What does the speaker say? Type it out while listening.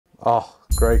Oh,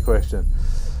 great question.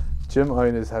 Gym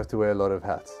owners have to wear a lot of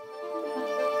hats.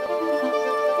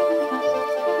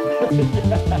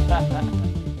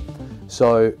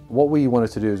 So what we wanted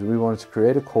to do is we wanted to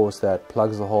create a course that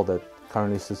plugs the hole that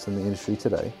currently sits in the industry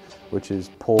today, which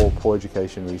is poor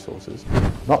education resources.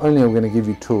 Not only are we going to give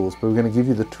you tools, but we're going to give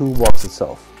you the toolbox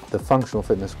itself. The functional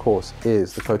fitness course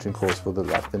is the coaching course for the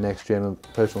next gen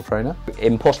personal trainer.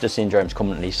 Imposter syndrome is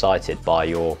commonly cited by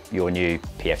your new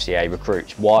PFCA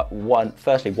recruits.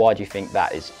 Firstly, why do you think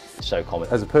that is so common?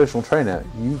 As a personal trainer,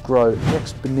 you grow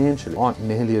exponentially. You aren't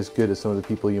nearly as good as some of the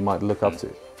people you might look up to,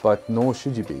 but nor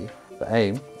should you be. The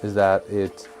aim is that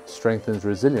it strengthens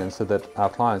resilience so that our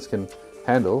clients can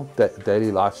handle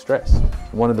daily life stress.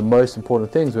 One of the most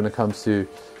important things when it comes to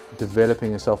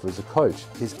developing yourself as a coach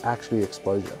is actually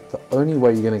exposure. The only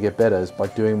way you're going to get better is by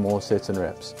doing more sets and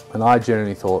reps. And I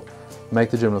generally thought,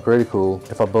 make the gym look really cool.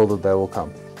 If I build it, they will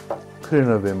come. Couldn't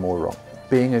have been more wrong.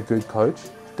 Being a good coach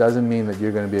doesn't mean that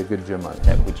you're going to be a good gym owner.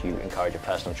 What would you encourage a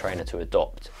personal trainer to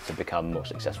adopt to become more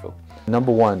successful?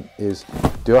 Number one is,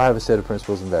 do I have a set of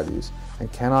principles and values?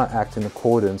 And can I act in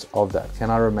accordance of that? Can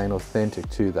I remain authentic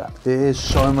to that? There is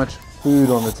so much food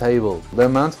on the table. The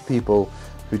amount of people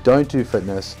who don't do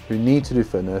fitness, who need to do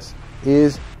fitness,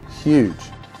 is huge.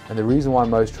 And the reason why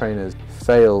most trainers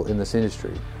fail in this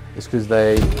industry is because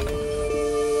they